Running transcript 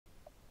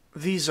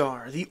These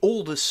are the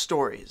oldest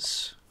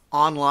stories,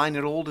 online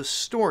at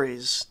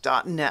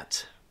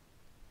oldeststories.net.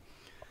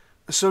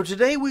 So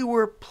today we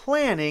were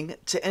planning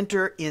to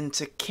enter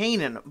into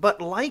Canaan, but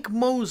like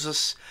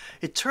Moses,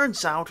 it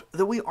turns out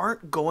that we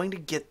aren't going to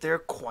get there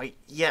quite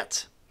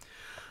yet. I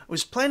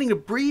was planning to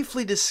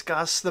briefly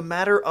discuss the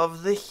matter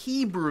of the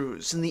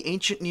Hebrews in the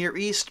ancient Near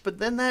East, but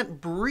then that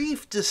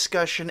brief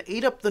discussion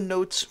ate up the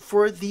notes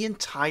for the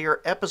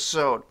entire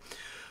episode.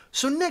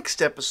 So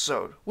next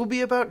episode will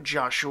be about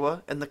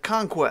Joshua and the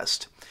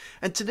conquest.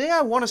 And today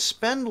I want to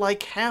spend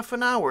like half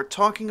an hour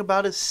talking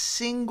about a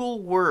single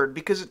word,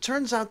 because it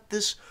turns out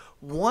this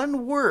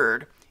one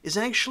word is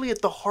actually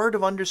at the heart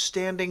of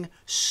understanding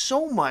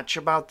so much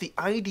about the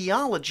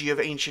ideology of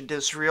ancient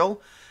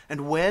Israel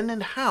and when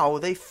and how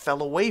they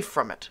fell away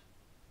from it.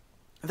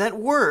 That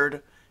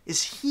word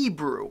is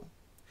Hebrew.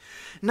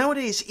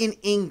 Nowadays, in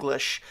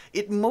English,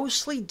 it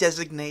mostly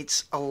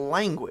designates a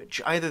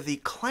language, either the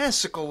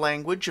classical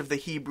language of the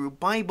Hebrew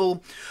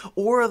Bible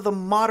or the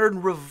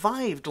modern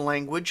revived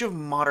language of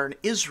modern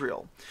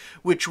Israel,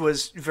 which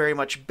was very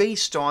much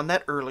based on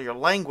that earlier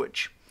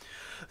language.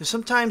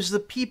 Sometimes the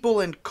people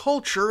and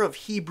culture of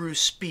Hebrew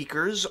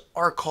speakers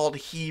are called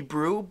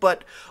Hebrew,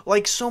 but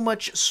like so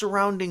much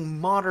surrounding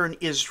modern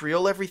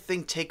Israel,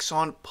 everything takes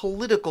on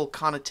political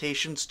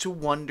connotations to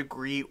one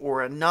degree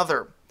or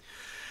another.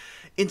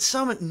 In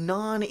some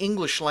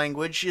non-English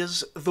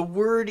languages, the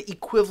word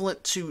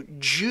equivalent to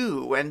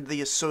Jew and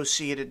the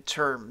associated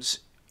terms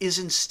is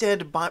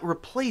instead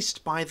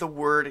replaced by the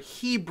word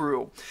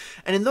Hebrew,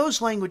 and in those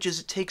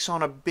languages it takes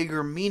on a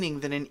bigger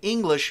meaning than in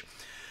English,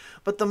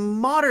 but the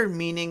modern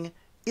meaning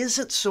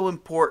isn't so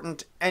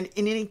important, and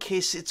in any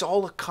case it's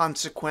all a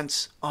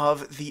consequence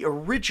of the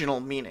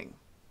original meaning.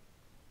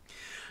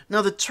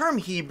 Now, the term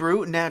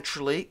Hebrew,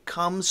 naturally,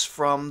 comes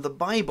from the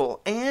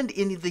Bible, and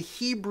in the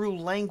Hebrew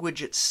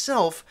language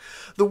itself,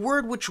 the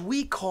word which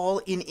we call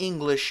in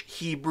English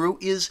Hebrew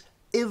is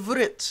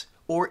Ivrit,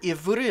 or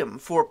Ivrim,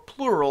 for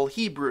plural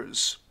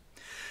Hebrews.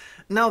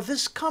 Now,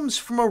 this comes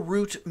from a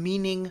root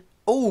meaning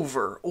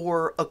over,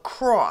 or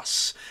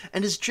across,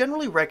 and is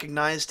generally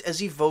recognized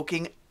as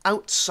evoking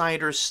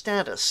outsider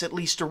status, at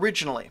least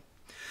originally.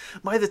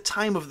 By the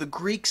time of the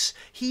Greeks,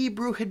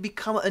 Hebrew had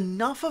become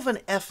enough of an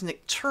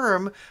ethnic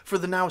term for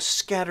the now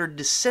scattered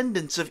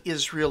descendants of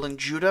Israel and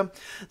Judah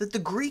that the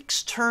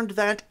Greeks turned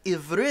that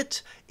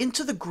Ivrit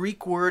into the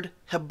Greek word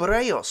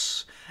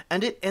Hebreos,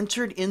 and it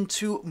entered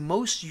into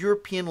most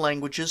European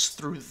languages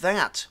through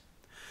that.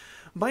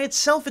 By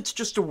itself, it's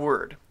just a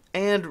word,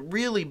 and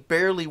really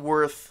barely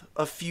worth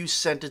a few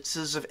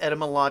sentences of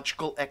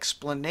etymological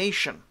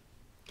explanation.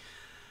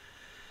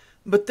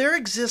 But there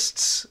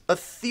exists a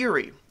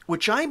theory,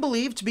 which I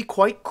believe to be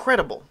quite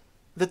credible,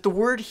 that the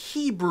word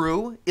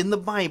Hebrew in the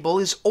Bible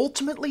is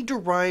ultimately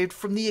derived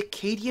from the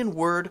Akkadian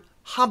word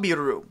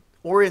Habiru,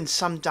 or in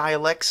some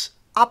dialects,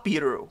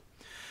 Apiru.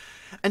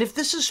 And if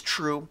this is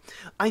true,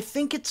 I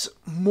think it's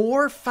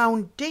more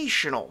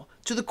foundational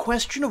to the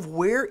question of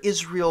where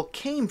Israel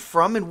came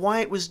from and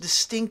why it was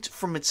distinct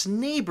from its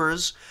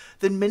neighbors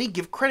than many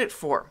give credit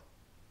for.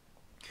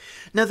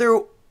 Now,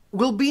 there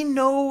will be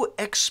no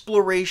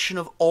exploration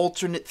of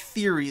alternate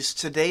theories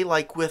today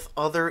like with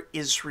other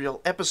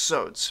Israel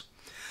episodes.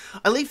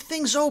 I leave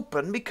things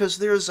open because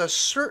there's a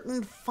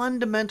certain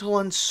fundamental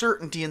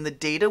uncertainty in the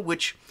data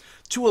which,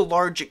 to a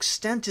large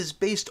extent, is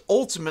based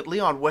ultimately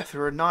on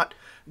whether or not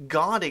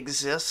God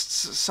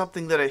exists,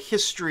 something that a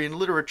history and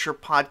literature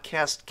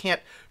podcast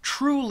can't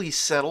truly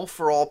settle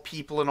for all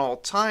people in all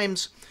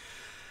times.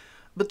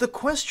 But the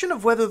question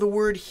of whether the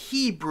word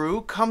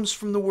Hebrew comes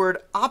from the word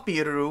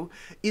Apiru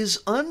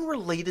is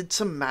unrelated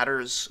to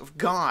matters of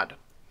God.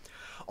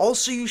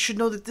 Also, you should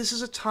know that this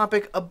is a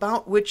topic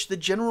about which the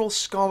general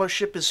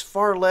scholarship is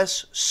far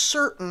less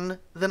certain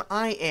than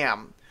I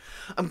am.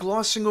 I'm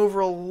glossing over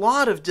a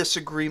lot of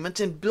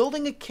disagreement and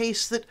building a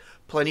case that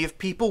plenty of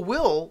people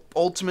will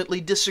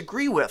ultimately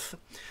disagree with.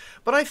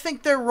 But I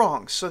think they're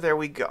wrong, so there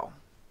we go.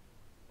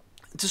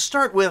 To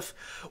start with,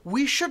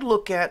 we should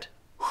look at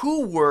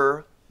who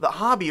were the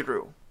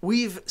Habiru.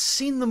 We've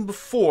seen them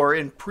before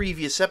in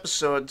previous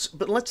episodes,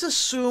 but let's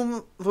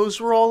assume those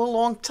were all a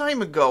long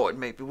time ago, and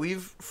maybe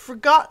we've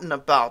forgotten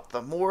about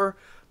them, or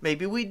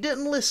maybe we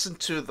didn't listen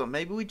to them.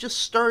 Maybe we just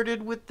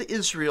started with the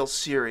Israel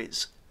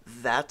series.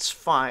 That's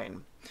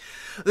fine.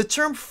 The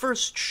term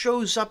first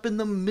shows up in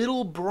the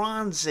Middle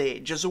Bronze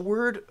Age as a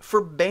word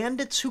for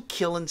bandits who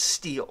kill and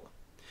steal.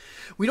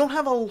 We don't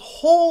have a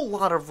whole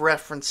lot of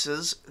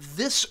references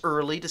this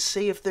early to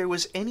say if there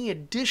was any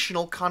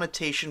additional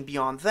connotation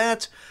beyond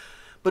that,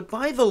 but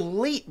by the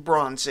late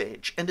Bronze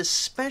Age, and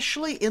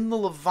especially in the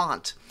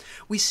Levant,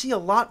 we see a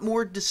lot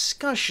more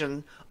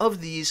discussion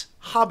of these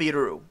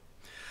Habiru.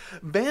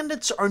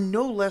 Bandits are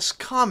no less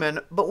common,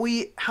 but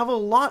we have a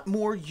lot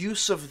more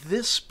use of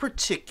this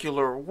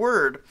particular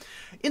word,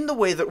 in the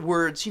way that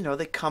words,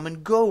 they come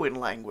and go in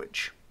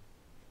language.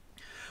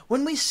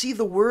 When we see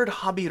the word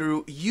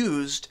Habiru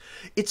used,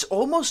 it's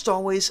almost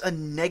always a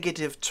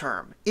negative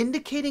term,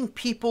 indicating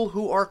people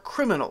who are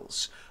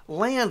criminals,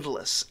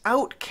 landless,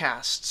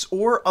 outcasts,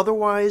 or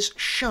otherwise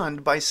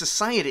shunned by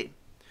society.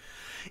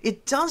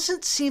 It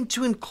doesn't seem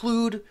to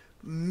include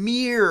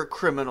mere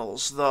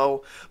criminals,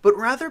 though, but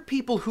rather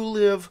people who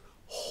live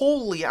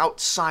wholly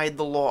outside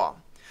the law.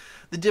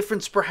 The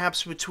difference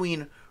perhaps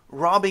between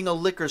robbing a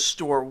liquor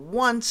store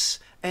once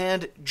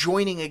and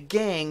joining a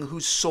gang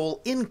whose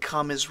sole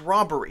income is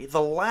robbery.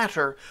 The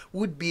latter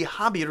would be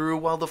Habiru,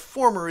 while the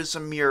former is a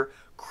mere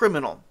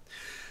criminal.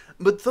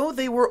 But though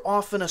they were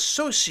often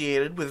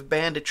associated with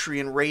banditry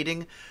and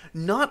raiding,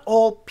 not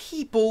all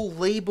people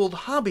labeled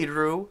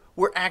Habiru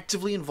were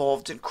actively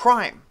involved in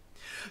crime.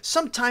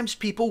 Sometimes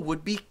people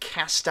would be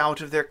cast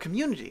out of their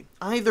community,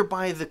 either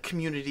by the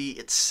community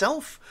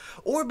itself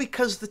or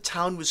because the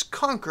town was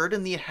conquered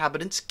and the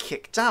inhabitants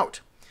kicked out.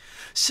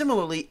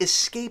 Similarly,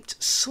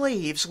 escaped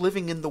slaves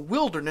living in the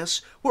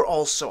wilderness were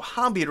also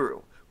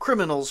Habiru,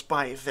 criminals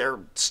by their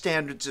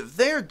standards of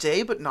their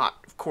day, but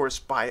not, of course,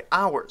 by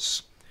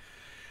ours.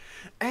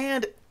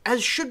 And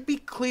as should be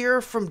clear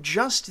from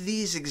just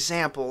these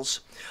examples,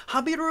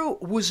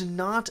 Habiru was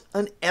not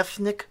an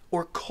ethnic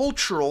or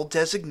cultural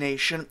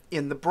designation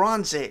in the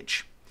Bronze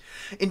Age.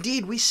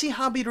 Indeed, we see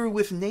Habiru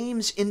with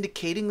names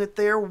indicating that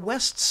they are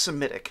West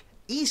Semitic,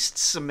 East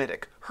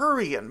Semitic,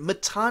 Hurrian,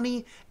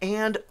 Mitanni,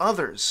 and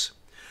others.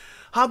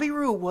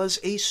 Habiru was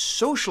a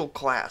social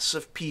class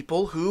of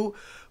people who,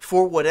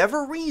 for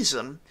whatever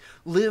reason,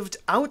 lived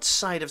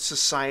outside of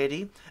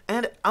society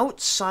and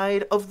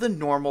outside of the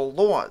normal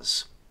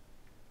laws.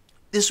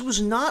 This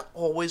was not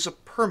always a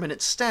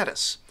permanent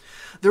status.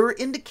 There are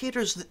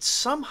indicators that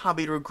some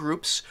Habiru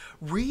groups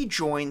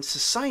rejoined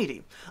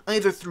society,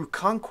 either through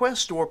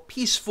conquest or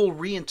peaceful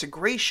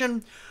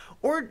reintegration,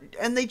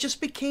 and they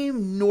just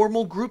became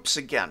normal groups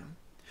again.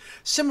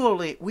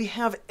 Similarly, we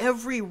have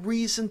every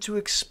reason to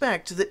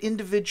expect that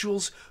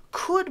individuals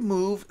could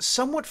move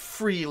somewhat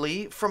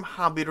freely from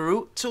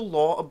Habiru to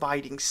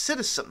law-abiding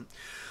citizen,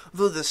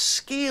 though the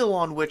scale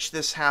on which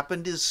this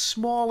happened is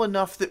small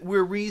enough that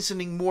we're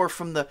reasoning more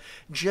from the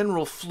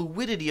general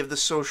fluidity of the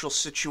social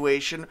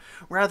situation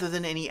rather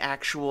than any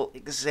actual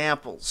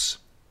examples.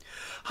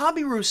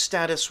 Habiru's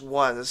status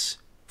was,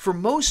 for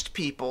most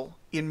people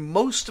in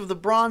most of the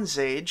Bronze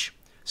Age,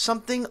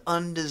 something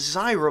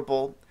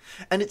undesirable,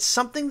 and it's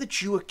something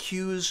that you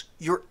accuse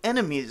your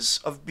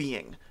enemies of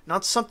being,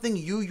 not something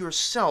you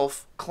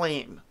yourself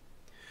claim.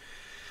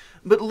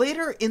 But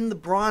later in the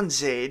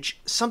Bronze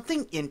Age,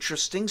 something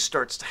interesting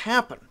starts to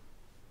happen.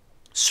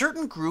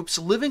 Certain groups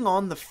living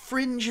on the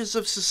fringes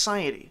of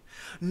society,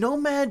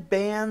 nomad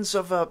bands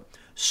of a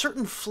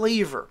certain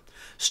flavor,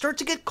 start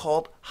to get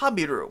called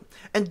Habiru,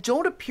 and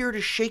don't appear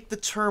to shake the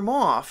term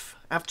off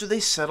after they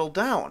settle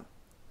down.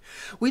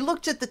 We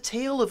looked at the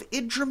tale of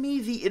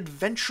Idrami the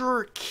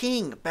Adventurer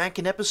King back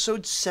in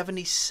episode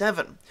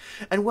 77,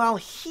 and while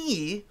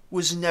he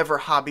was never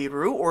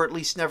Habiru, or at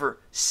least never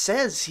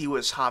says he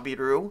was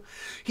Habiru,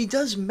 he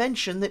does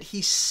mention that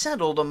he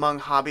settled among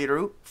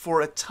Habiru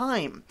for a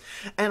time,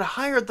 and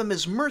hired them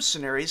as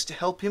mercenaries to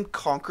help him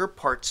conquer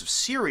parts of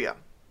Syria.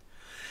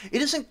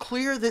 It isn't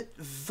clear that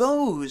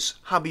those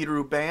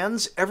Habiru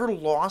bands ever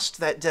lost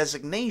that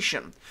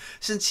designation,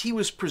 since he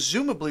was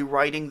presumably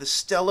writing the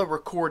stela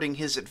recording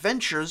his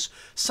adventures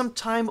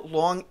sometime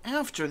long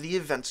after the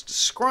events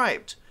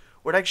described,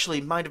 or it actually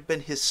might have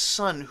been his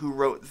son who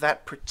wrote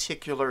that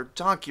particular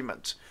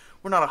document.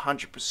 We're not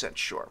 100%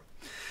 sure.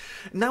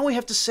 Now we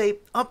have to say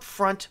up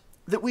front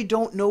that we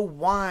don't know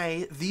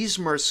why these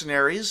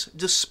mercenaries,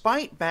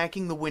 despite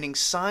backing the winning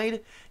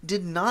side,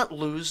 did not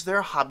lose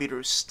their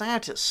Habiru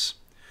status.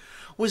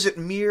 Was it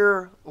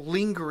mere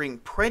lingering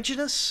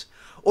prejudice,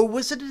 or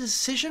was it a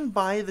decision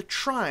by the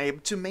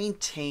tribe to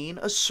maintain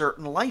a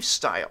certain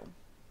lifestyle?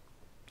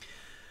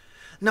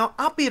 Now,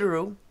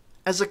 Apiru,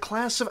 as a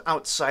class of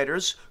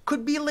outsiders,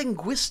 could be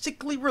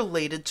linguistically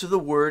related to the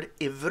word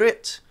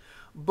Ivrit,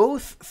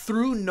 both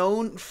through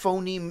known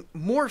phoneme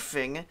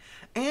morphing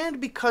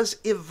and because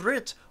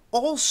Ivrit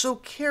also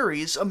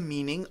carries a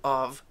meaning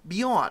of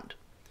beyond.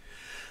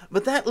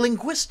 But that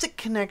linguistic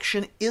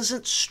connection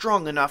isn't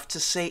strong enough to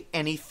say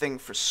anything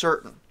for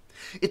certain.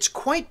 It's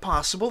quite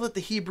possible that the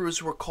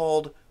Hebrews were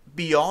called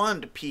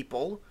beyond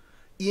people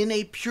in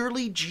a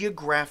purely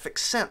geographic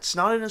sense,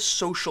 not in a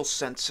social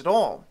sense at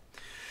all.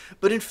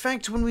 But in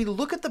fact, when we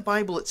look at the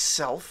Bible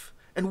itself,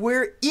 and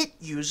where it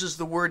uses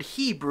the word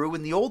Hebrew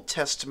in the Old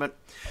Testament,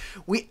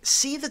 we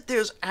see that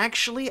there's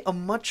actually a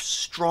much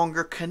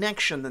stronger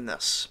connection than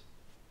this.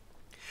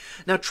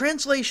 Now,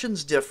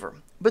 translations differ,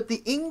 but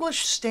the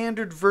English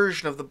Standard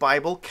Version of the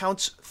Bible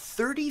counts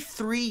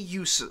 33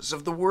 uses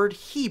of the word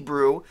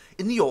Hebrew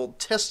in the Old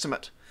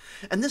Testament,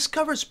 and this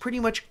covers pretty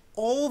much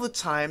all the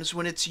times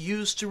when it's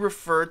used to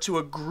refer to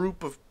a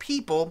group of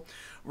people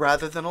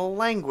rather than a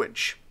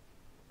language.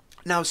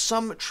 Now,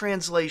 some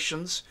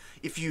translations,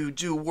 if you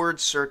do word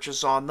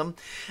searches on them,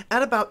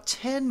 add about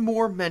 10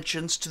 more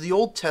mentions to the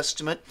Old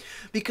Testament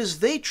because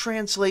they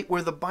translate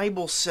where the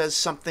Bible says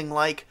something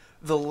like,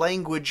 the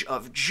language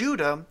of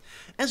Judah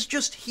as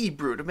just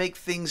Hebrew to make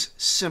things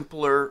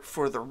simpler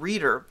for the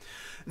reader.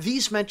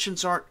 These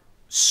mentions aren't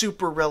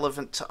super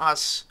relevant to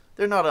us.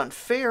 They're not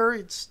unfair,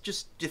 it's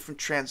just different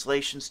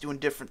translations doing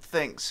different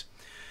things.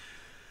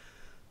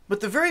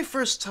 But the very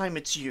first time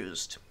it's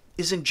used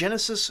is in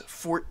Genesis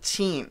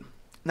 14.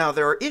 Now,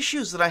 there are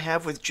issues that I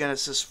have with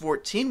Genesis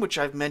 14, which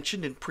I've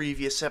mentioned in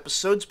previous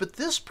episodes, but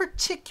this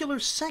particular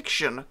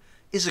section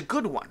is a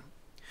good one.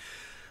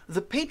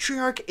 The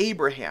patriarch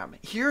Abraham,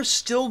 here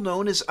still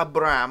known as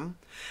Abram,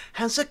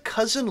 has a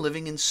cousin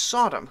living in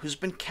Sodom who's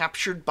been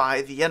captured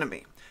by the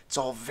enemy. It's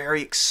all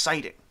very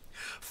exciting.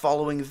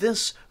 Following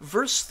this,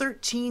 verse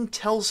 13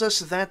 tells us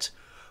that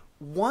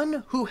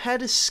one who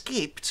had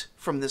escaped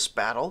from this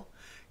battle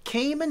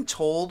came and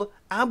told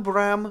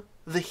Abram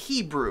the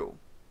Hebrew.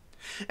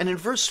 And in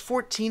verse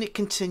 14 it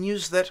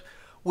continues that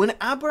when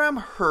Abram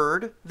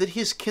heard that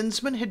his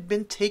kinsman had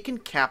been taken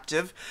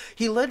captive,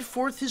 he led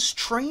forth his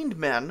trained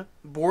men,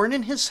 born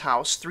in his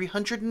house,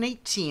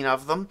 318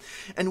 of them,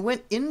 and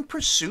went in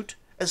pursuit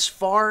as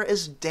far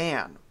as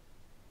Dan.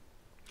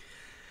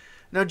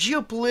 Now,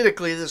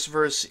 geopolitically, this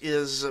verse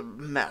is a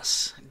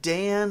mess.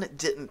 Dan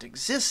didn't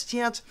exist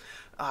yet.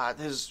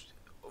 There's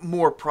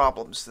more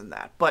problems than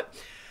that. But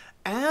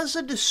as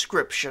a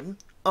description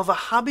of a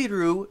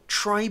Habiru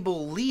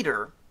tribal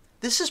leader,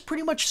 this is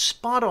pretty much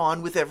spot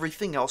on with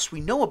everything else we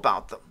know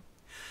about them.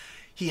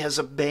 He has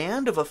a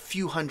band of a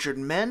few hundred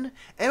men,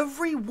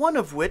 every one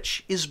of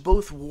which is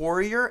both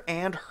warrior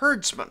and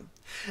herdsman,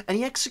 and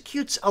he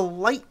executes a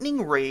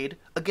lightning raid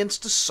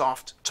against a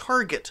soft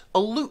target, a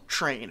loot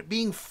train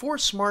being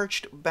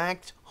force-marched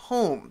back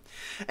home,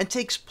 and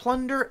takes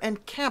plunder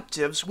and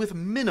captives with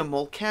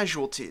minimal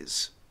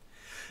casualties.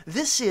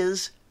 This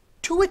is,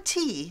 to a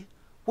T,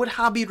 what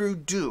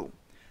Habiru do,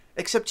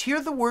 except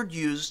here the word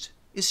used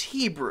is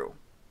Hebrew.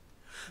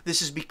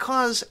 This is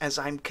because, as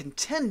I'm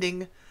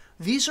contending,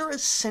 these are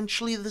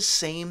essentially the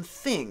same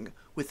thing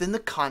within the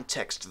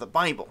context of the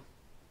Bible.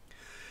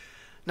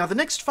 Now, the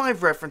next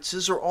 5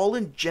 references are all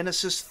in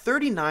Genesis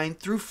 39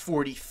 through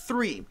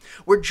 43,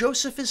 where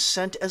Joseph is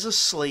sent as a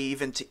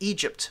slave into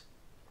Egypt.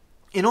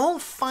 In all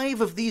 5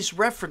 of these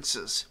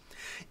references,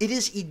 it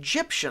is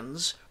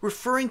Egyptians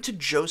referring to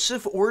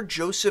Joseph or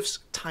Joseph's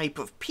type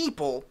of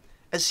people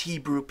as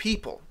Hebrew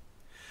people.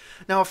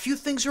 Now, a few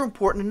things are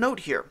important to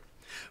note here.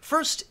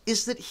 First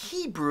is that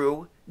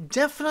Hebrew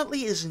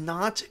definitely is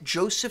not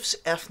Joseph's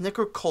ethnic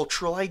or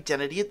cultural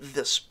identity at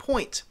this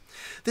point.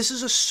 This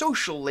is a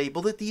social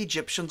label that the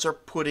Egyptians are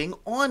putting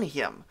on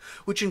him,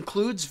 which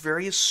includes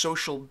various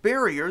social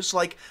barriers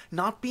like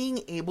not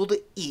being able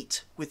to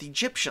eat with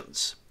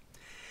Egyptians.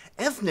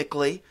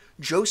 Ethnically,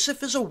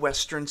 Joseph is a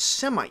Western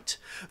Semite,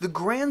 the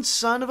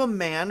grandson of a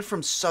man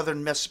from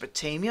southern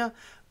Mesopotamia,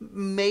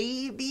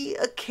 maybe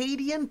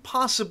Akkadian,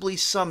 possibly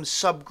some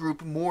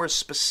subgroup more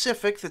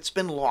specific that's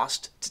been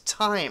lost to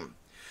time.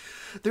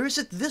 There is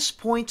at this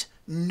point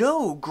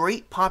no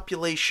great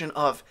population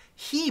of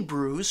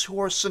Hebrews who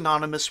are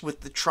synonymous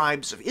with the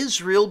tribes of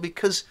Israel,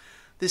 because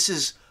this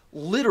is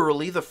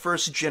literally the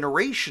first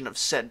generation of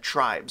said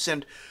tribes,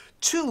 and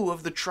 2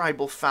 of the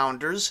tribal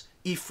founders,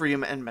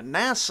 Ephraim and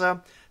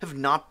Manasseh, have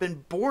not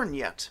been born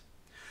yet.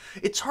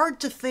 It's hard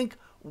to think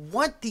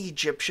what the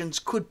Egyptians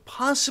could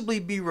possibly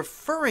be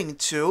referring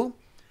to,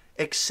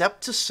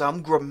 except to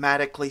some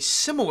grammatically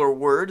similar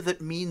word that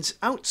means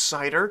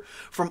outsider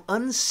from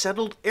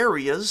unsettled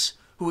areas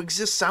who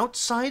exists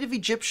outside of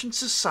Egyptian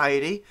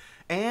society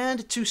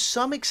and to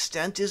some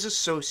extent is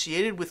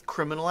associated with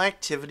criminal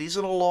activities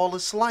and a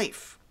lawless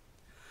life.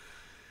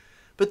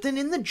 But then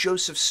in the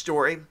Joseph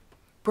story,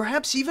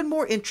 perhaps even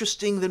more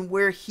interesting than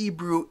where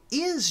Hebrew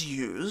is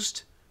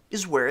used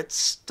is where it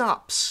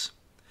stops.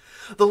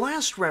 The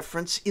last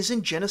reference is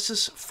in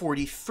Genesis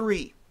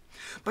 43.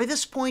 By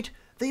this point,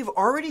 they've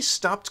already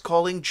stopped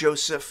calling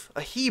Joseph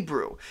a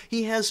Hebrew.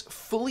 He has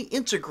fully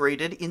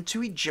integrated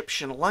into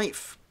Egyptian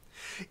life.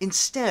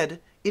 Instead,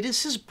 it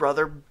is his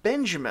brother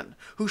Benjamin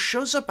who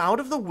shows up out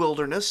of the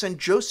wilderness, and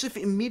Joseph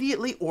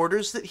immediately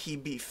orders that he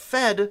be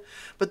fed,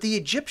 but the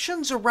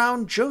Egyptians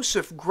around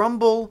Joseph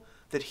grumble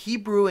that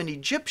Hebrew and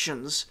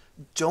Egyptians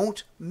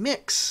don't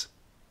mix.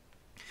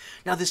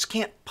 Now, this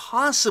can't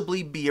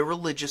possibly be a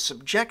religious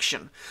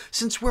objection,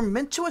 since we're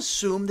meant to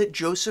assume that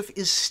Joseph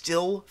is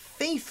still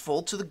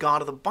faithful to the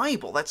God of the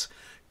Bible. That's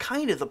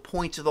kind of the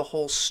point of the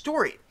whole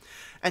story.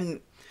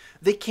 And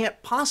they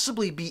can't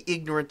possibly be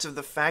ignorant of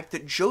the fact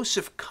that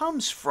Joseph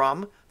comes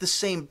from the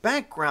same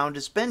background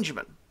as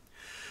Benjamin.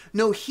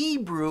 No,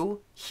 Hebrew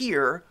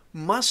here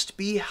must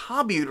be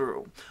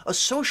Habiru, a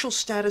social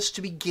status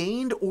to be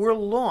gained or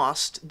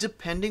lost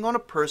depending on a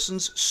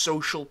person's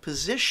social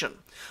position,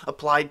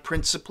 applied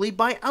principally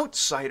by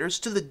outsiders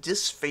to the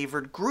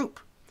disfavored group.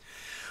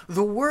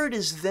 The word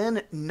is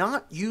then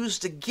not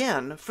used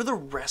again for the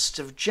rest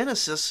of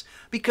Genesis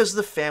because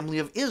the family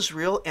of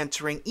Israel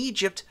entering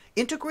Egypt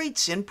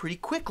integrates in pretty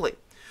quickly,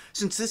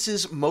 since this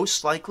is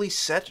most likely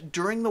set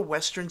during the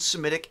Western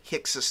Semitic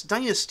Hyksos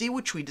dynasty,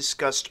 which we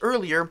discussed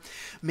earlier,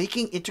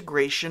 making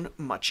integration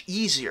much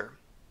easier.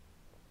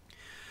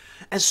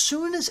 As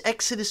soon as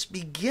Exodus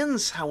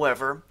begins,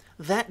 however,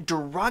 that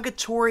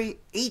derogatory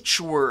H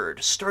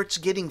word starts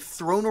getting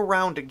thrown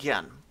around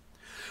again.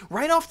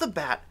 Right off the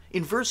bat,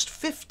 in verse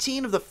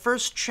 15 of the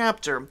first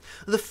chapter,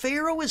 the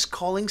Pharaoh is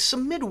calling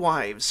some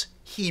midwives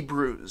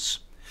Hebrews.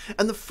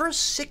 And the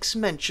first 6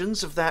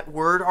 mentions of that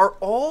word are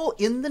all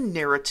in the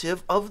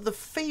narrative of the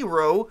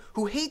Pharaoh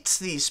who hates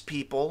these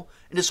people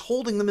and is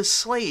holding them as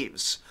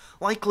slaves,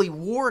 likely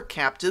war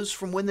captives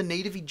from when the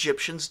native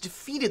Egyptians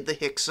defeated the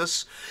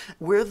Hyksos,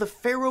 where the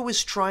Pharaoh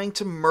is trying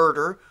to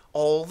murder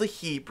all the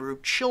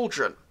Hebrew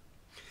children.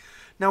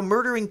 Now,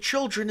 murdering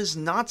children is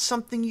not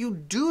something you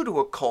do to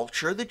a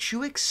culture that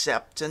you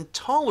accept and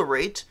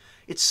tolerate.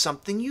 It's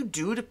something you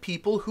do to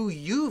people who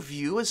you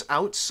view as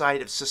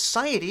outside of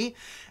society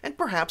and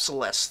perhaps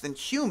less than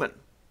human.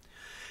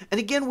 And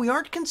again, we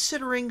aren't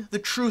considering the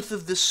truth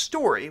of this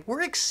story.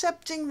 We're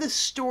accepting this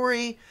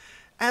story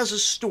as a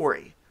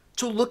story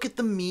to look at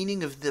the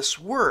meaning of this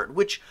word,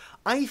 which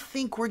I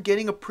think we're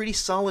getting a pretty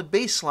solid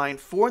baseline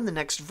for, and the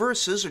next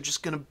verses are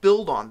just going to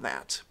build on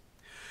that.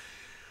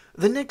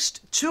 The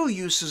next 2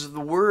 uses of the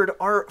word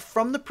are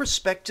from the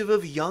perspective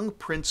of young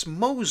Prince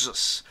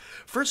Moses.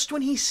 First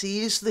when he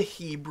sees the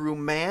Hebrew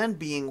man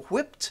being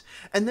whipped,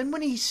 and then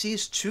when he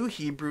sees 2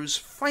 Hebrews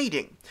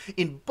fighting.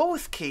 In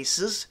both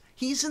cases,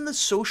 he's in the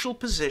social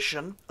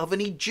position of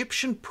an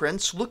Egyptian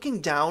prince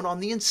looking down on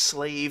the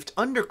enslaved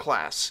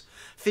underclass,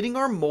 fitting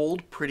our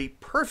mold pretty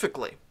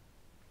perfectly.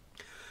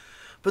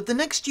 But the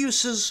next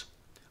uses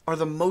are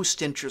the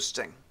most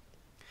interesting.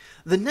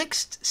 The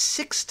next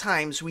 6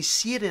 times we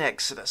see it in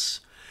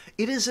Exodus,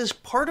 it is as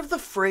part of the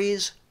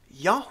phrase,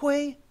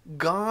 Yahweh,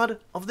 God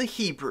of the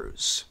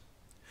Hebrews.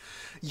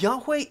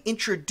 Yahweh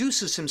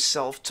introduces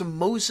himself to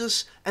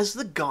Moses as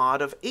the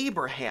God of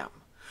Abraham,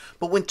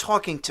 but when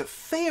talking to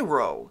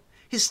Pharaoh,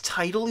 his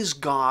title is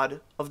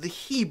God of the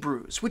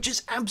Hebrews, which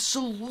is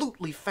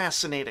absolutely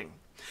fascinating.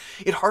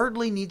 It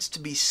hardly needs to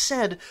be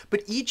said,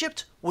 but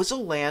Egypt was a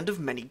land of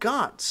many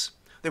gods.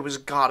 There was a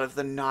god of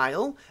the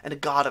Nile, and a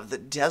god of the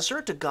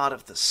desert, a god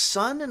of the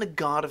sun, and a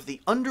god of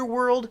the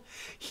underworld.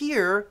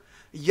 Here,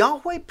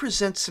 Yahweh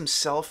presents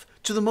himself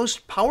to the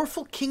most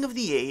powerful king of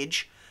the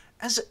age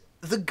as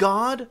the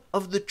god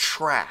of the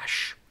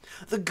trash,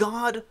 the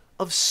god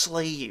of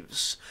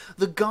slaves,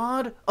 the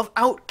god of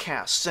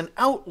outcasts and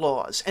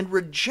outlaws and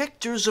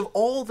rejectors of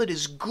all that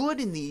is good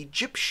in the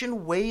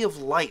Egyptian way of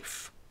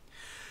life.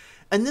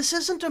 And this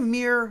isn't a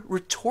mere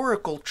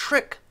rhetorical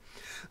trick.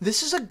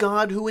 This is a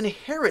God who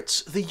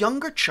inherits the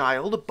younger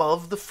child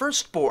above the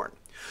firstborn,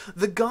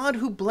 the God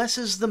who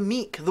blesses the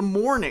meek, the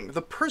mourning,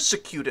 the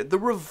persecuted, the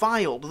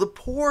reviled, the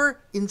poor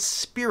in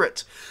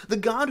spirit, the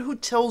God who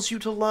tells you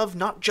to love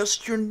not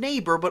just your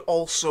neighbor but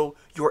also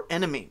your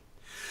enemy.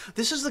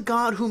 This is the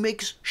God who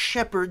makes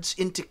shepherds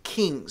into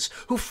kings,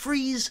 who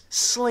frees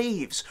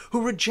slaves,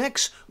 who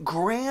rejects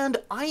grand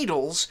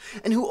idols,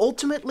 and who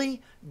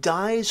ultimately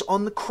dies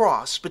on the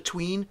cross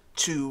between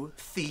 2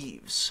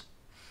 thieves.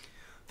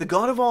 The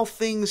God of all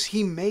things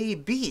he may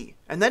be,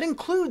 and that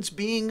includes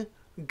being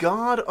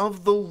God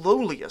of the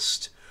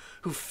lowliest,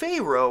 who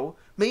Pharaoh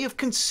may have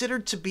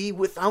considered to be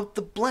without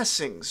the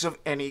blessings of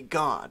any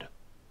god.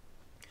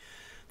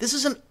 This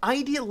is an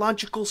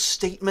ideological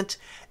statement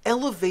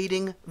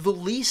elevating the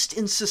least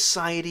in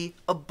society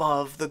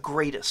above the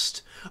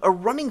greatest, a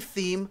running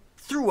theme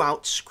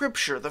throughout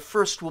Scripture. The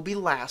first will be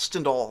last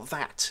and all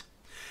that.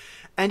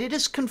 And it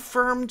is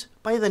confirmed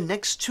by the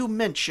next 2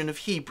 mention of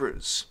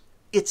Hebrews.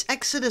 It's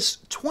Exodus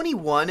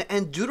 21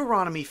 and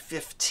Deuteronomy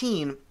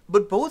 15,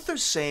 but both are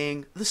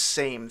saying the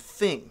same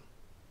thing.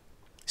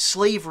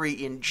 Slavery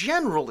in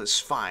general is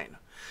fine,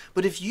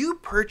 but if you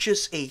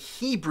purchase a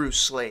Hebrew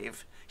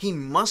slave, he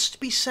must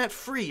be set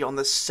free on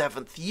the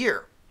 7th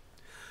year.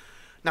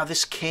 Now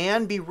this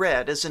can be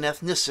read as an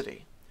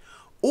ethnicity,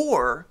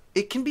 or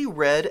it can be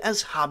read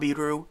as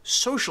Habiru,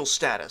 social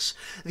status,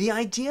 the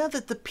idea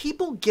that the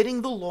people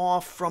getting the law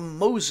from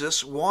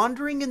Moses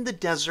wandering in the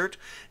desert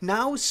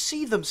now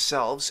see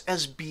themselves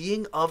as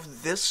being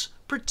of this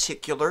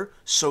particular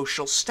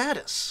social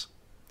status.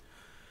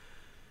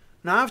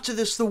 Now after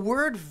this, the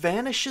word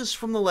vanishes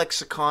from the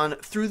lexicon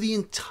through the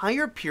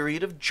entire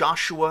period of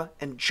Joshua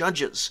and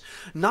Judges,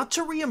 not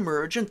to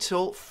reemerge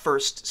until 1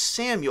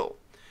 Samuel.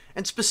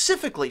 And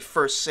specifically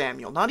 1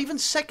 Samuel, not even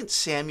 2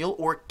 Samuel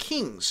or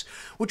Kings,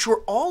 which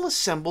were all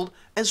assembled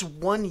as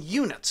one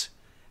unit,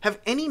 have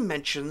any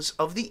mentions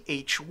of the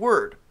H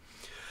word.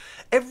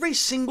 Every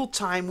single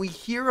time we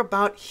hear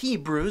about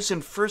Hebrews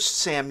in 1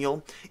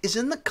 Samuel is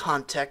in the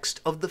context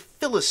of the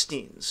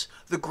Philistines,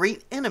 the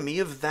great enemy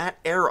of that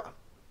era.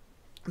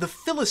 The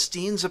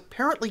Philistines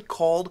apparently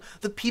called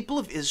the people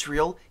of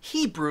Israel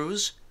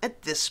Hebrews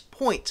at this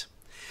point.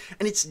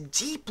 And it's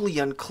deeply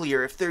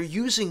unclear if they're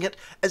using it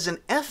as an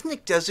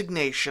ethnic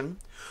designation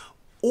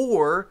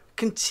or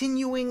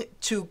continuing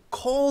to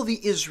call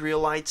the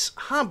Israelites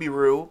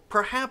Habiru,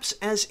 perhaps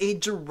as a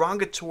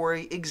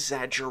derogatory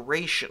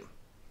exaggeration.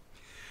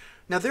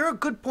 Now there are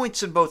good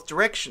points in both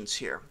directions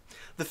here.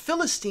 The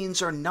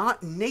Philistines are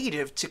not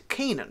native to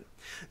Canaan.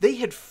 They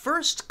had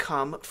first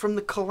come from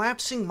the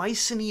collapsing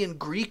Mycenaean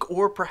Greek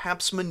or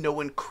perhaps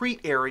Minoan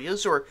Crete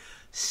areas, or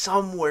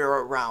somewhere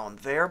around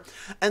there,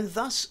 and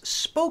thus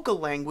spoke a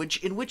language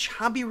in which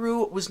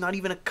Habiru was not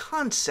even a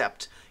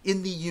concept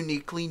in the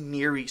uniquely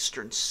Near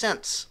Eastern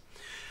sense.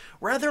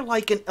 Rather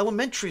like an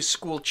elementary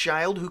school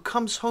child who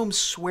comes home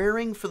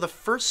swearing for the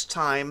first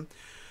time,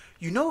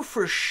 you know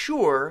for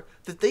sure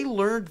that they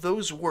learned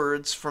those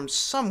words from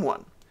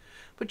someone,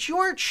 but you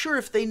aren't sure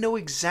if they know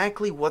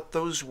exactly what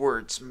those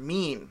words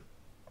mean.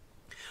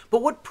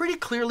 But what pretty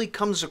clearly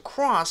comes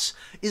across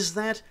is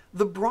that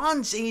the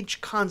Bronze Age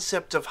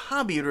concept of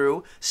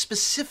Habiru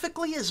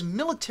specifically as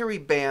military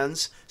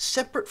bands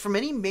separate from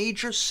any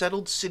major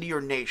settled city or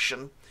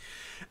nation.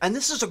 And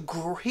this is a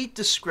great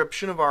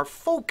description of our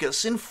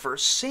focus in 1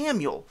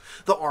 Samuel.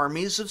 The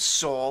armies of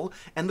Saul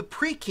and the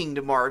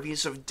pre-kingdom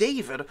armies of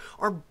David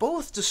are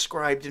both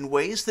described in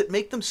ways that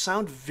make them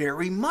sound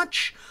very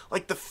much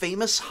like the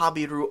famous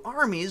Habiru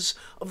armies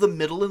of the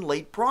Middle and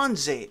Late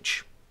Bronze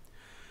Age.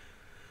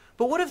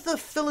 But what if the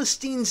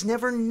Philistines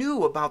never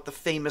knew about the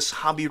famous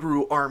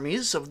Habiru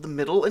armies of the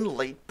Middle and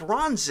Late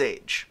Bronze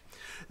Age?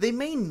 They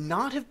may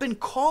not have been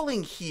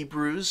calling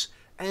Hebrews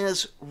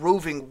as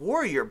roving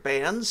warrior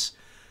bands.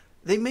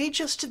 They may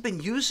just have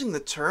been using the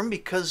term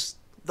because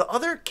the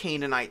other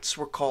Canaanites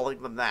were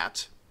calling them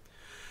that.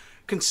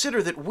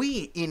 Consider that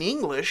we, in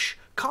English,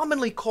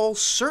 commonly call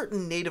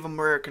certain Native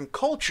American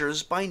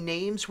cultures by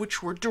names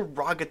which were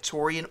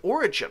derogatory in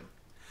origin.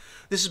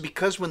 This is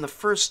because when the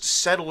first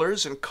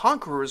settlers and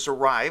conquerors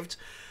arrived,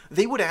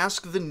 they would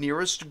ask the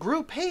nearest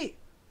group, "Hey,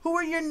 who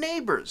are your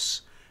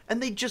neighbors?"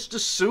 And they'd just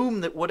assume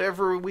that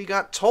whatever we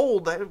got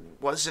told that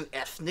was an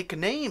ethnic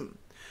name,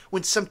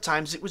 when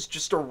sometimes it was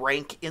just a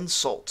rank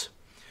insult.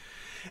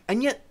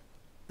 And yet,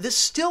 this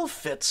still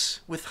fits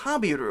with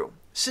Habiru,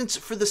 since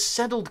for the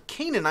settled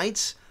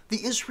Canaanites,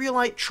 the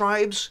Israelite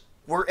tribes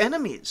were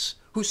enemies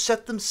who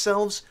set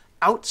themselves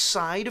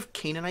outside of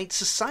Canaanite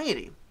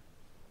society.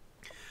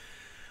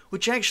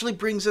 Which actually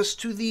brings us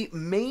to the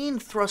main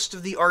thrust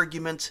of the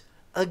argument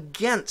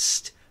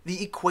against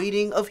the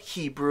equating of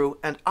Hebrew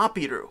and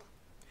Apiru.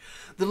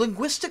 The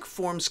linguistic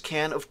forms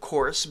can, of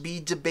course, be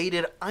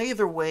debated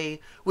either way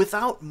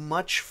without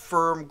much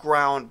firm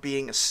ground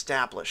being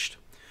established.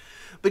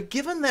 But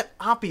given that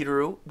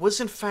Apiru was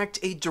in fact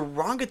a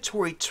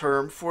derogatory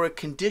term for a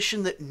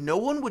condition that no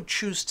one would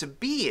choose to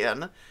be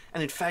in,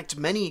 and in fact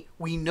many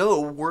we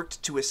know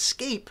worked to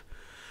escape,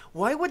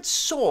 why would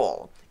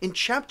Saul, in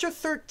chapter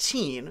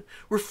 13,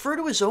 refer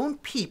to his own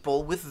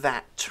people with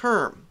that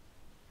term?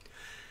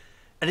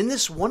 And in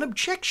this one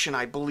objection,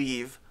 I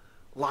believe,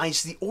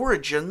 lies the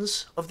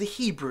origins of the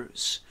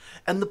Hebrews,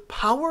 and the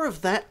power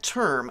of that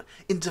term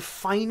in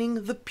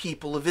defining the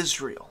people of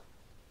Israel.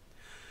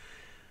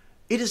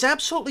 It is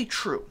absolutely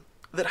true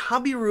that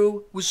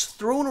Habiru was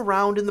thrown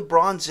around in the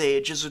Bronze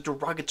Age as a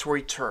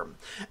derogatory term,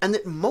 and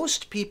that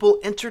most people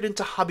entered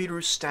into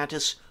Habiru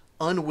status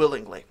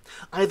unwillingly,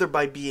 either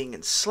by being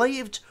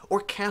enslaved or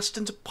cast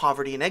into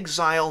poverty and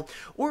exile,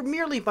 or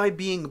merely by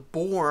being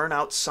born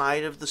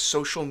outside of the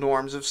social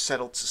norms of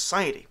settled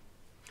society.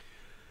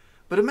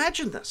 But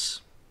imagine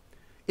this.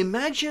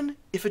 Imagine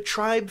if a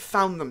tribe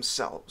found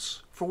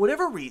themselves, for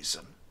whatever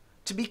reason,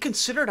 to be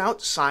considered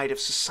outside of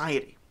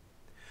society.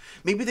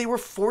 Maybe they were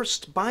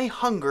forced by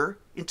hunger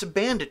into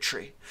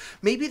banditry.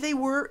 Maybe they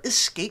were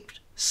escaped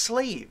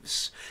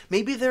slaves.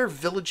 Maybe their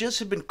villages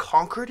had been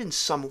conquered in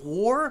some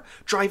war,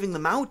 driving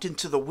them out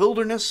into the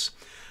wilderness.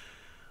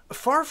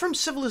 Far from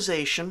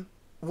civilization,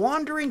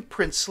 wandering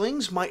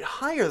princelings might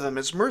hire them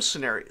as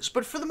mercenaries,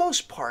 but for the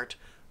most part,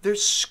 they're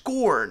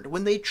scorned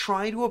when they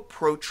try to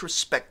approach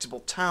respectable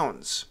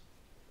towns.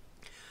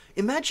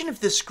 Imagine if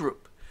this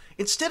group,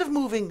 instead of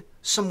moving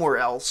somewhere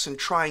else and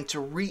trying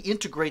to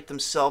reintegrate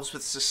themselves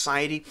with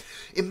society,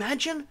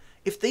 imagine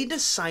if they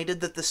decided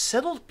that the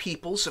settled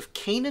peoples of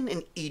Canaan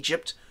and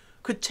Egypt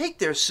could take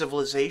their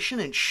civilization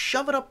and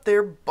shove it up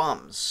their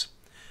bums.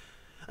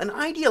 An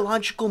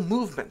ideological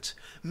movement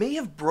may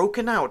have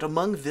broken out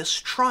among this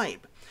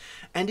tribe,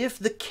 and if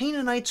the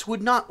Canaanites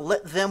would not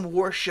let them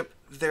worship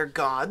their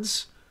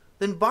gods,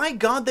 then by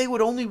God they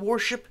would only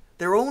worship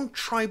their own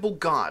tribal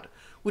god,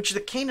 which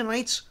the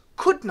Canaanites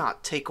could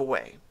not take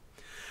away.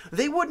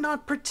 They would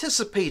not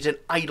participate in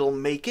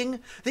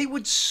idol-making. They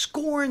would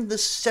scorn the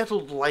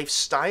settled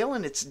lifestyle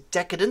and its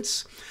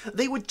decadence.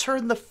 They would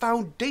turn the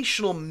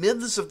foundational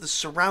myths of the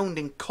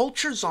surrounding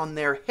cultures on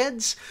their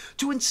heads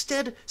to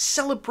instead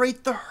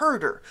celebrate the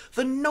herder,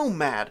 the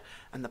nomad,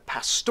 and the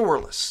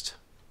pastoralist.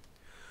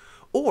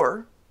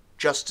 Or,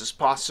 just as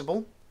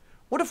possible,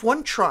 what if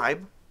one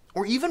tribe,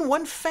 or even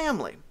one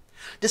family,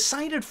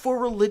 decided for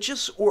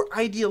religious or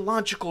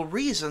ideological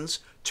reasons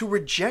to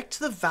reject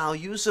the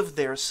values of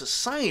their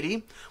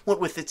society, what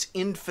with its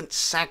infant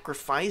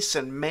sacrifice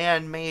and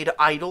man-made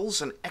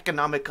idols and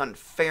economic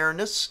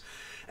unfairness,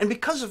 and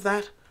because of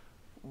that,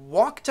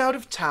 walked out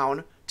of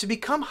town to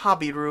become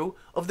Habiru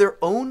of their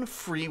own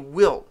free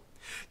will,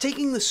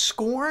 taking the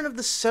scorn of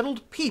the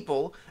settled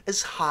people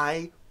as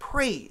high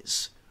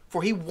praise,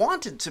 for he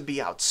wanted to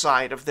be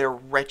outside of their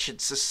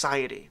wretched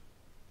society.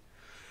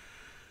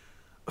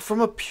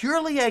 From a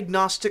purely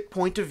agnostic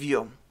point of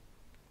view,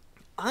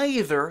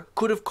 either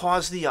could have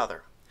caused the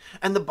other,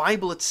 and the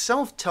Bible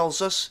itself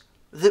tells us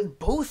that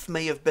both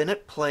may have been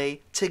at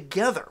play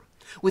together,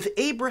 with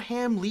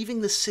Abraham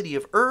leaving the city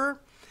of Ur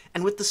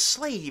and with the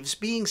slaves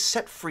being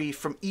set free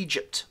from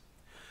Egypt.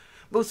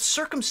 Both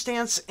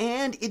circumstance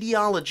and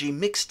ideology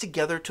mixed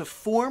together to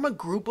form a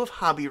group of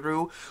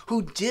Habiru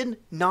who did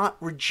not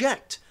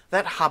reject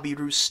that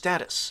Habiru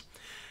status.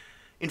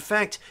 In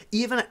fact,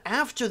 even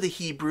after the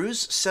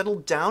Hebrews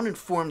settled down and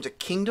formed a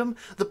kingdom,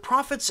 the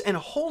prophets and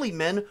holy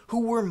men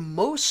who were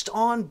most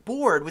on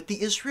board with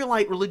the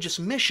Israelite religious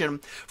mission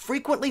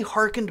frequently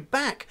hearkened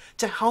back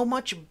to how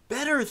much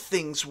better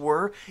things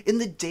were in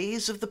the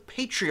days of the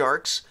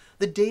patriarchs,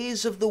 the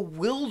days of the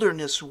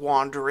wilderness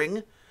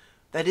wandering,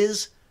 that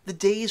is, the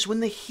days when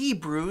the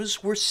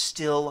Hebrews were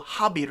still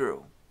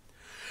Habiru.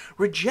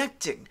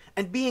 Rejecting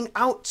and being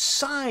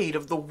outside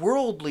of the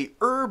worldly,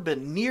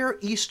 urban, Near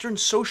Eastern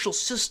social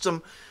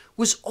system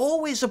was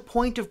always a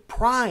point of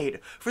pride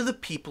for the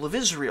people of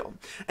Israel,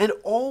 and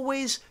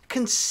always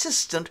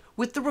consistent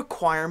with the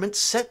requirements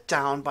set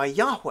down by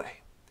Yahweh.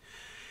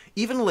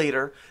 Even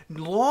later,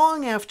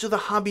 long after the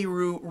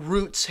Habiru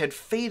roots had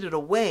faded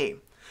away,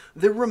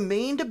 there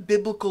remained a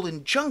biblical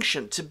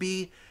injunction to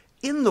be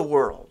in the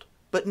world,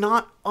 but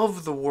not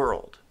of the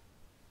world.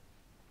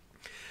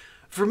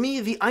 For me,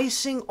 the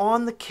icing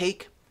on the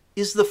cake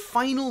is the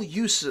final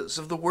uses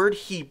of the word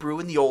Hebrew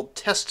in the Old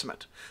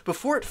Testament,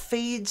 before it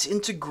fades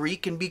into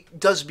Greek and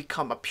does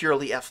become a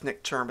purely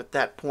ethnic term at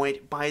that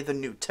point by the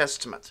New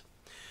Testament.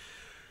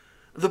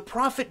 The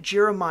prophet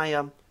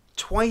Jeremiah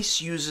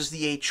twice uses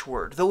the H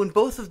word, though in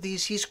both of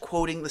these he's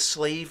quoting the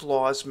slave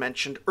laws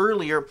mentioned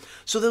earlier,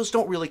 so those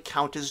don't really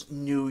count as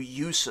new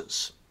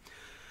uses.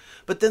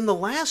 But then the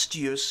last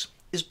use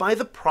is by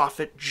the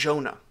prophet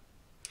Jonah.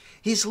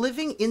 He's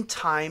living in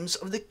times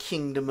of the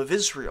kingdom of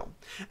Israel,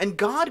 and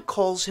God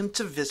calls him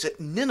to visit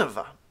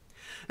Nineveh.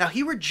 Now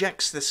he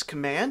rejects this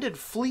command and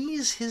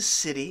flees his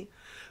city,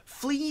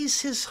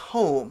 flees his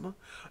home,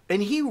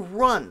 and he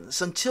runs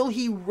until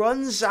he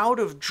runs out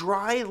of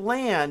dry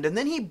land, and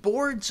then he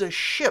boards a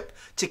ship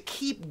to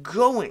keep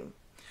going.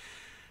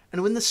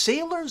 And when the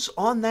sailors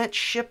on that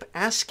ship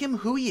ask him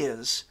who he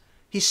is,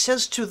 he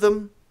says to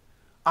them,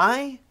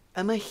 "I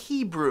am a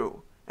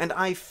Hebrew, and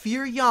I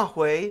fear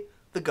Yahweh,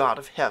 the God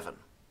of heaven."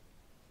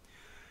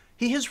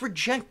 He has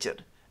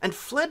rejected and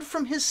fled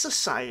from his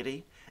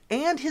society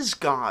and his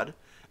God,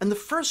 and the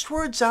first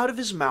words out of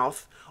his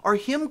mouth are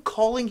him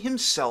calling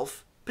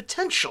himself,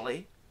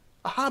 potentially,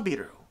 a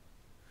Habiru.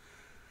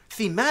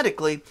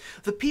 Thematically,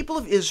 the people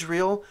of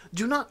Israel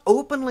do not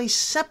openly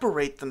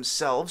separate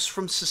themselves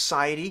from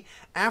society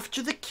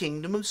after the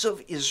kingdoms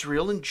of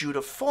Israel and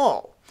Judah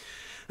fall.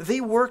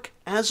 They work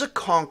as a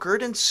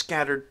conquered and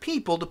scattered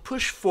people to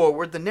push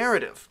forward the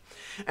narrative.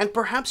 And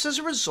perhaps as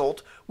a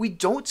result, we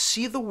don't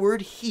see the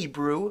word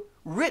Hebrew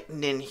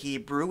written in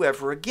Hebrew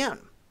ever again.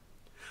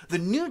 The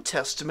New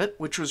Testament,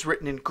 which was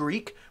written in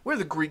Greek, where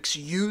the Greeks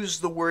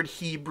used the word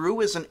Hebrew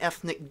as an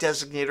ethnic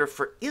designator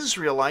for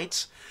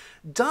Israelites,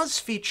 does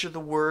feature the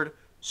word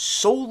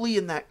solely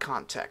in that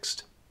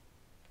context.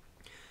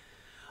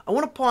 I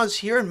want to pause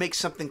here and make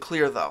something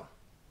clear, though.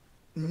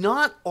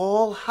 Not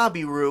all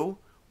Habiru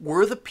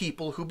were the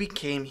people who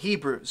became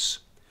Hebrews.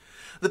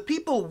 The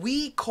people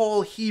we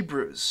call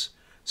Hebrews,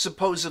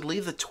 supposedly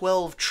the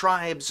 12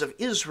 tribes of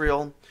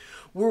Israel,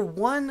 were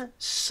one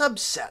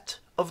subset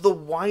of the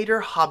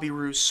wider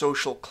Habiru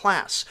social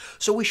class.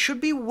 So we should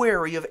be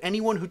wary of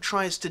anyone who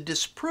tries to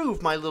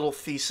disprove my little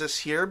thesis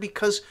here,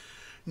 because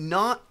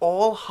not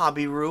all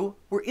Habiru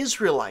were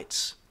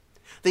Israelites.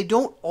 They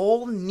don't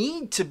all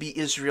need to be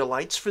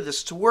Israelites for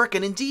this to work,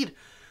 and indeed,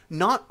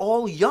 not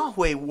all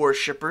Yahweh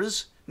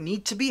worshippers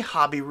need to be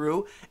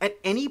Habiru at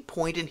any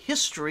point in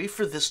history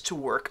for this to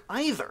work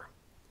either.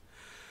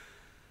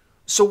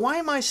 So why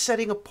am I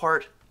setting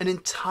apart an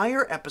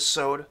entire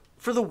episode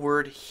for the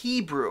word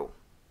Hebrew?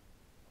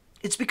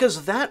 It's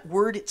because that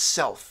word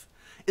itself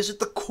is at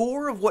the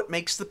core of what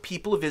makes the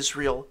people of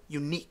Israel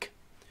unique.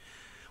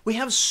 We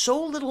have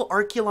so little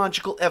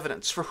archaeological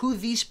evidence for who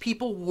these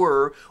people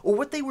were or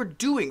what they were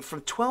doing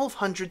from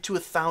 1200 to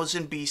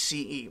 1000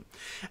 BCE.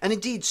 And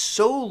indeed,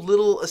 so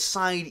little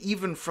aside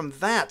even from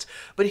that,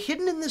 but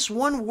hidden in this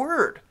one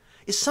word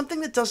is something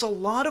that does a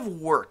lot of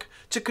work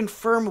to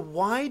confirm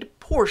wide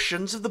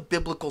portions of the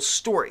biblical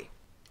story.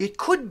 It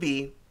could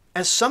be,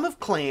 as some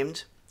have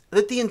claimed,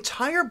 that the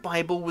entire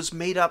Bible was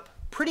made up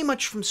pretty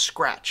much from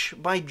scratch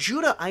by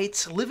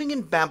Judahites living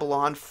in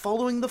Babylon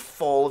following the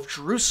fall of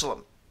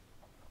Jerusalem.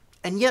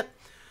 And yet,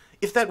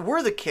 if that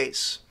were the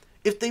case,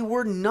 if they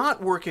were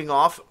not working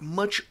off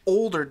much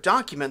older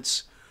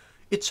documents,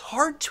 it's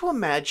hard to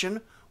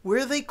imagine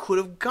where they could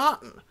have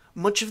gotten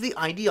much of the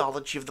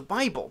ideology of the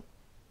Bible,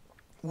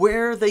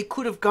 where they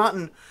could have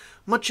gotten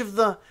much of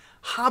the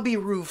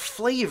Habiru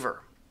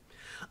flavor.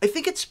 I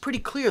think it's pretty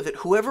clear that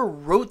whoever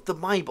wrote the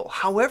Bible,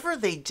 however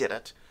they did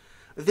it,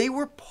 They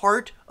were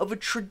part of a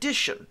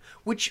tradition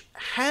which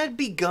had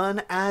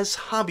begun as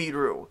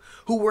Habiru,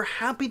 who were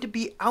happy to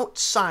be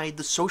outside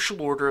the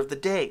social order of the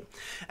day,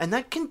 and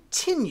that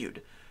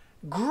continued,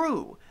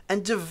 grew,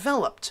 and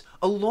developed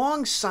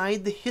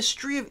alongside the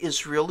history of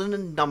Israel in a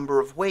number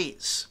of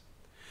ways.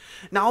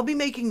 Now, I'll be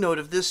making note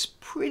of this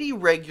pretty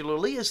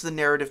regularly as the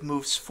narrative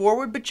moves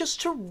forward, but just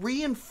to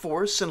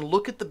reinforce and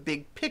look at the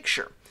big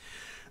picture.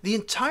 The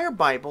entire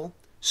Bible,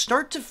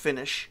 start to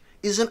finish,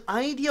 is an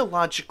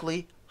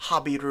ideologically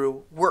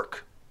Habiru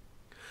work.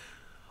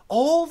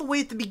 All the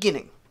way at the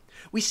beginning,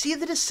 we see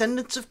the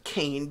descendants of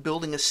Cain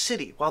building a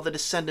city, while the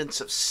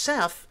descendants of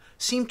Seth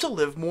seem to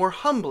live more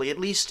humbly, at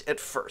least at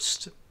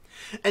first.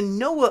 And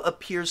Noah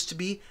appears to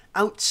be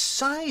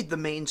outside the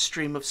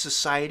mainstream of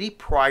society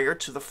prior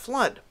to the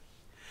flood.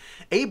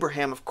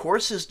 Abraham, of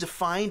course, is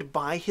defined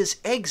by his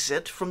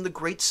exit from the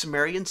great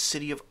Sumerian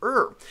city of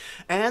Ur,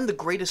 and the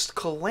greatest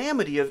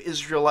calamity of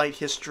Israelite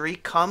history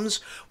comes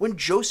when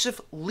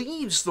Joseph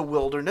leaves the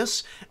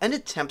wilderness and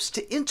attempts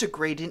to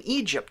integrate in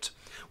Egypt,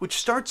 which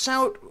starts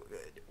out,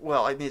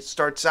 well, it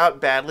starts out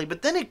badly,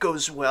 but then it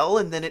goes well,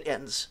 and then it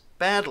ends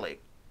badly.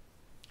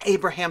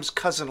 Abraham's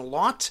cousin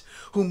Lot,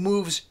 who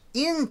moves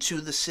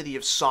into the city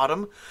of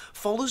Sodom,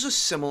 follows a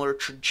similar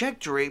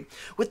trajectory,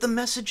 with the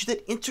message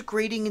that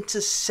integrating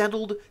into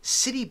settled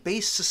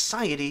city-based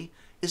society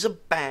is a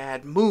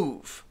bad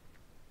move.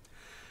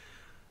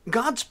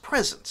 God's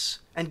presence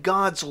and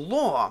God's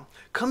law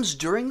comes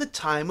during the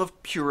time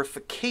of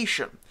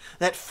purification,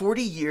 that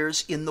 40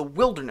 years in the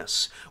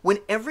wilderness, when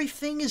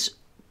everything is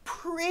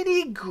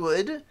pretty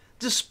good,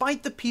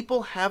 despite the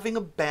people having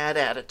a bad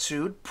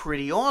attitude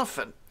pretty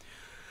often.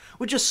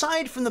 Which,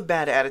 aside from the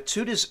bad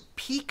attitude, is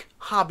peak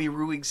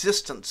Habiru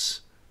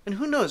existence. And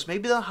who knows,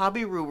 maybe the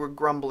Habiru were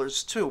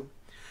grumblers too.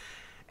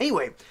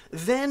 Anyway,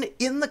 then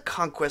in the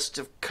conquest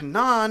of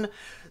Canaan,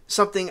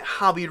 something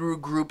Habiru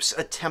groups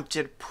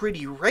attempted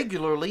pretty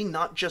regularly,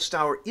 not just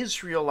our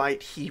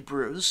Israelite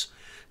Hebrews,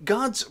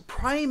 God's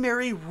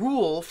primary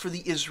rule for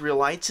the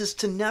Israelites is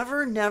to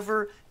never,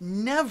 never,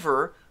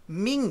 never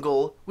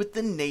mingle with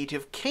the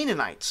native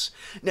Canaanites,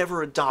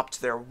 never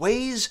adopt their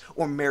ways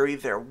or marry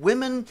their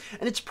women,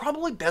 and it's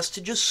probably best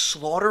to just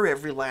slaughter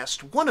every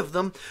last one of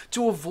them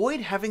to avoid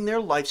having their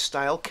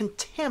lifestyle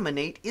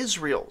contaminate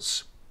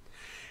Israel's.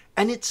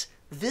 And it's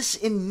this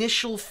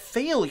initial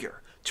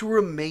failure to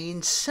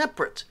remain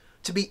separate,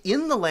 to be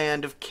in the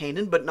land of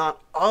Canaan but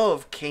not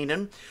of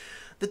Canaan,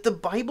 that the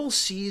Bible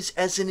sees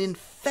as an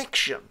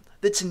infection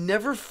that's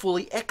never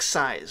fully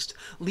excised,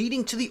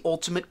 leading to the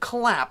ultimate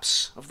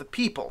collapse of the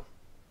people.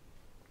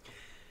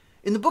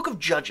 In the book of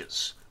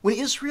Judges, when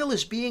Israel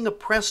is being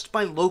oppressed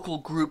by local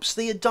groups,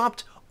 they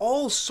adopt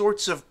all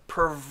sorts of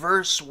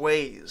perverse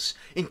ways,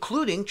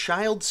 including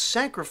child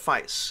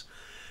sacrifice.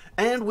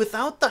 And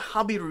without the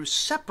Habiru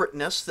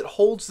separateness that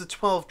holds the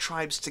 12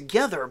 tribes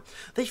together,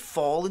 they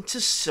fall into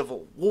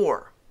civil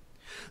war.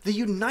 The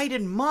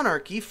united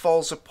monarchy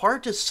falls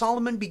apart as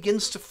Solomon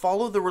begins to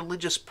follow the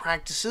religious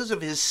practices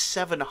of his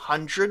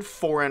 700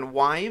 foreign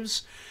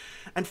wives,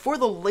 and for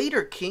the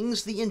later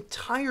kings, the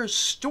entire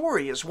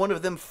story is one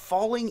of them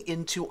falling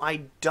into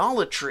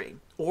idolatry,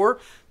 or,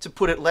 to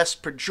put it less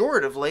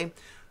pejoratively,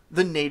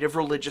 the native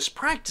religious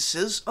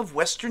practices of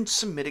Western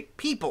Semitic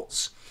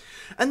peoples.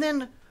 And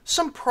then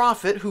some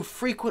prophet who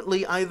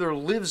frequently either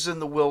lives in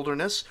the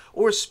wilderness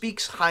or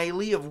speaks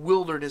highly of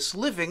wilderness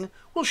living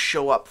will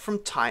show up from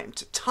time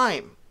to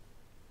time.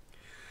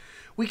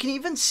 We can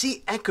even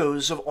see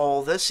echoes of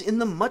all this in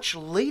the much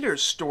later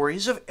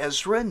stories of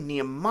Ezra and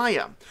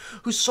Nehemiah,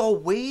 who saw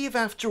wave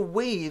after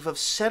wave of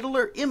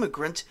settler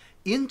immigrant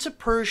into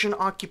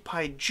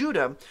Persian-occupied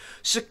Judah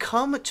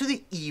succumb to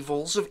the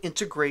evils of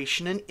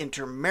integration and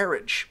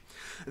intermarriage.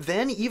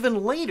 Then,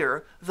 even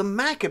later, the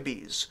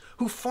Maccabees,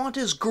 who fought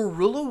as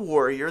guerrilla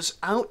warriors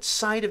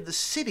outside of the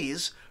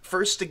cities,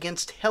 first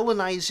against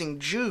Hellenizing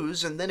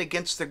Jews and then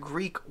against the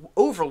Greek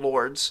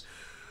overlords,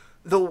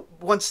 though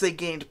once they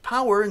gained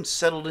power and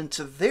settled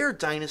into their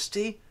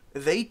dynasty,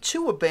 they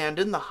too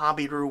abandoned the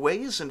Habiru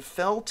ways and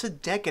fell to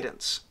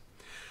decadence.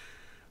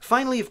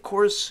 Finally, of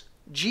course,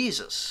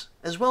 Jesus,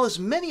 as well as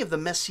many of the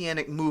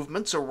messianic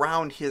movements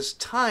around his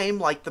time,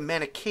 like the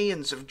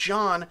Manichaeans of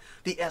John,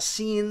 the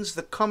Essenes,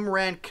 the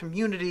Qumran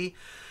community,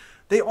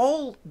 they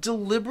all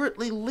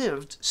deliberately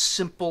lived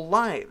simple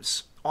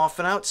lives,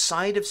 often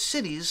outside of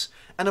cities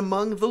and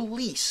among the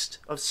least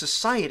of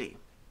society.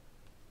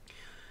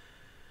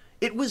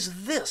 It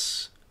was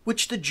this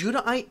which the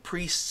Judahite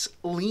priests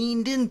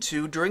leaned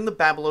into during the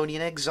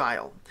Babylonian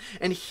exile,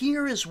 and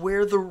here is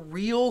where the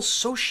real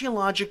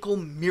sociological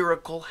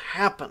miracle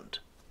happened.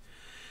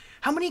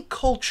 How many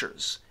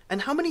cultures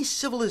and how many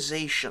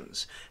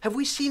civilizations have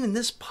we seen in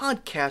this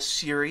podcast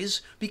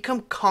series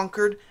become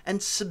conquered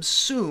and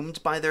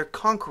subsumed by their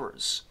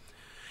conquerors?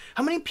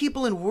 How many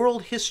people in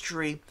world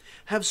history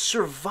have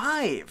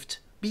survived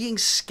being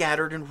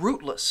scattered and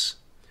rootless?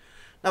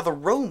 Now, the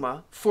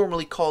Roma,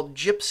 formerly called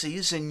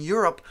Gypsies in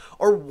Europe,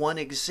 are one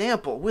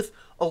example, with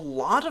a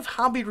lot of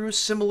Habiru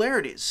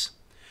similarities.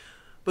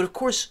 But of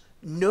course,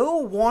 No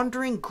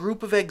wandering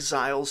group of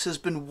exiles has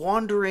been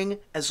wandering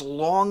as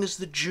long as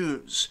the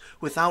Jews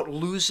without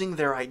losing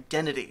their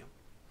identity.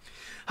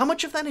 How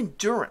much of that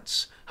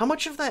endurance, how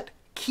much of that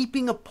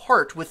keeping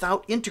apart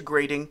without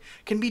integrating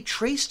can be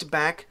traced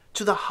back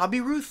to the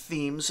Habiru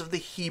themes of the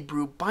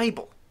Hebrew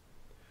Bible?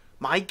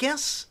 My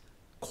guess?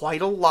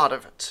 Quite a lot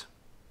of it.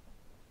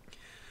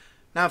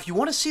 Now, if you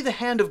want to see the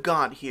hand of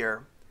God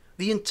here,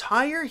 the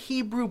entire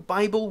Hebrew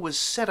Bible was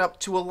set up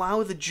to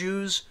allow the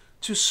Jews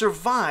to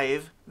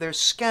survive their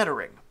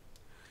scattering.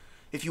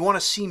 If you want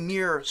to see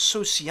mere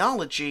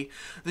sociology,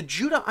 the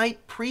Judahite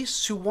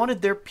priests who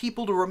wanted their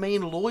people to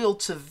remain loyal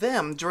to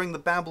them during the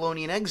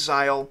Babylonian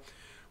exile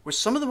were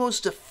some of the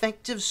most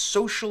effective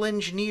social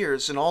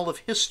engineers in all of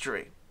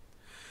history.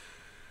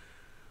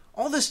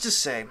 All this to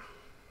say,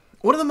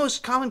 one of the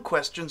most common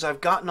questions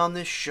I've gotten on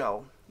this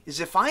show is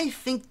if I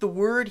think the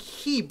word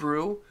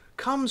Hebrew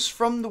comes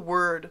from the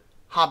word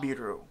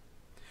Habiru.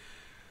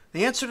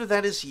 The answer to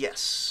that is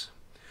yes.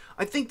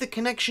 I think the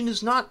connection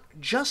is not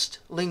just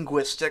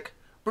linguistic,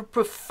 but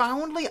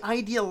profoundly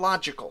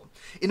ideological,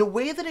 in a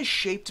way that has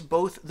shaped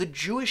both the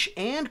Jewish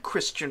and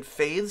Christian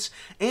faiths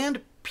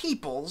and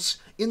peoples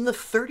in the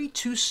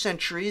 32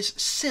 centuries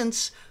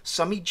since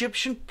some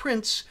Egyptian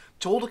prince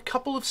told a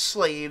couple of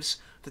slaves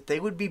that they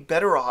would be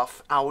better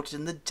off out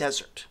in the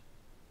desert.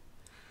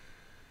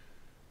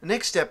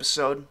 Next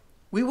episode,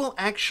 we will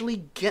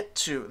actually get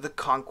to the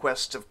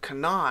conquest of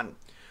Canaan,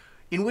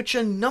 in which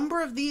a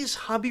number of these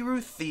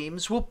Habiru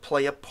themes will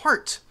play a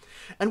part,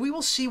 and we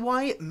will see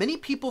why many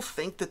people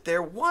think that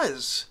there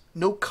was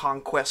no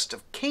conquest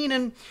of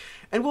Canaan,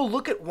 and we'll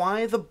look at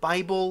why the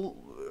Bible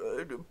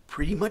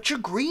pretty much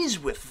agrees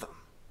with them.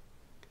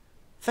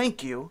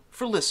 Thank you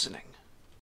for listening.